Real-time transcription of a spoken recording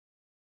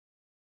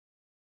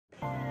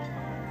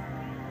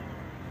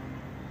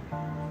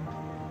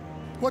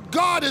What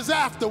God is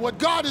after, what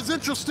God is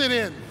interested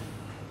in,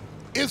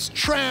 is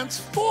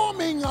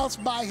transforming us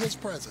by his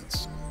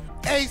presence.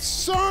 A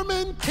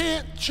sermon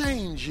can't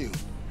change you.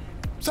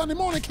 Sunday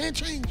morning can't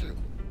change you.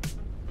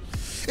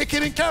 It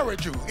can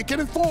encourage you, it can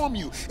inform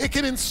you, it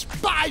can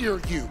inspire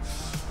you.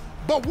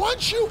 But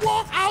once you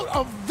walk out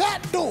of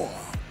that door,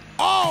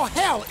 all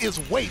hell is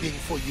waiting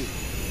for you.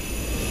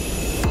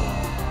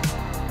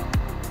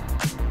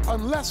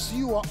 Unless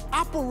you are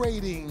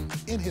operating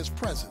in his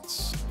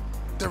presence,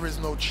 there is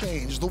no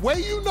change. The way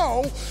you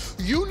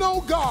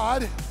know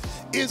God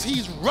is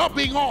he's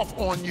rubbing off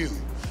on you.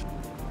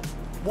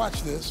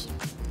 Watch this.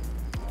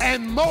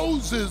 And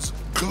Moses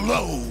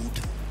glowed.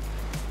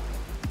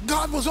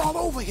 God was all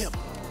over him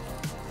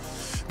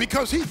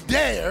because he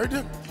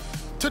dared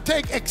to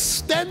take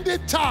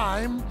extended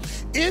time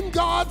in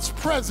God's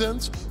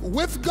presence,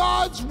 with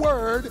God's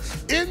word,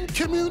 in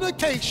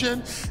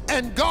communication,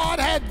 and God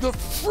had the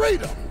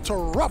freedom to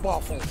rub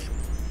off on him.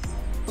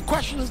 The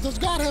question is, does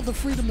God have the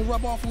freedom to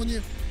rub off on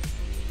you?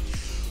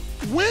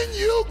 When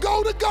you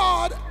go to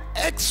God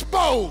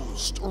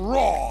exposed,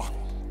 raw,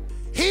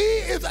 he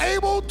is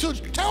able to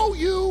tell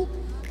you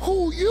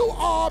who you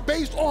are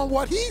based on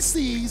what he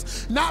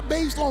sees, not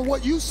based on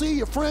what you see,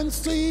 your friends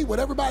see, what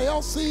everybody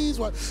else sees.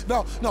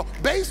 No,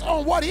 based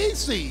on what he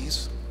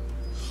sees.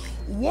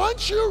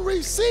 Once you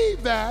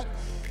receive that,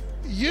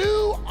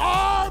 you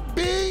are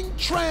being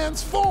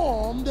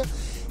transformed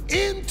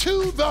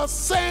into the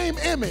same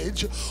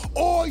image,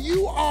 or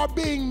you are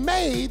being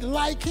made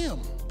like him.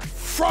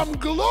 From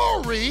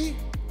glory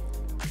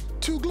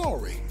to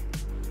glory.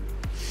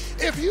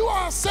 If you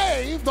are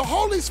saved, the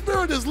Holy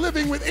Spirit is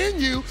living within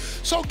you,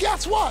 so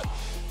guess what?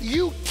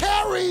 You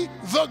carry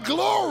the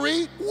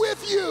glory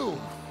with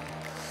you.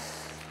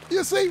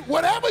 You see,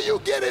 whatever you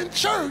get in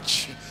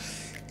church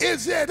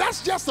is there.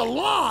 That's just a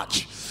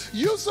launch.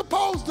 You're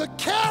supposed to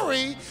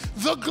carry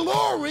the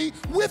glory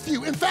with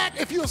you. In fact,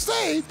 if you're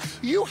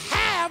saved, you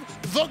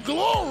have the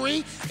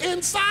glory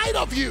inside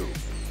of you.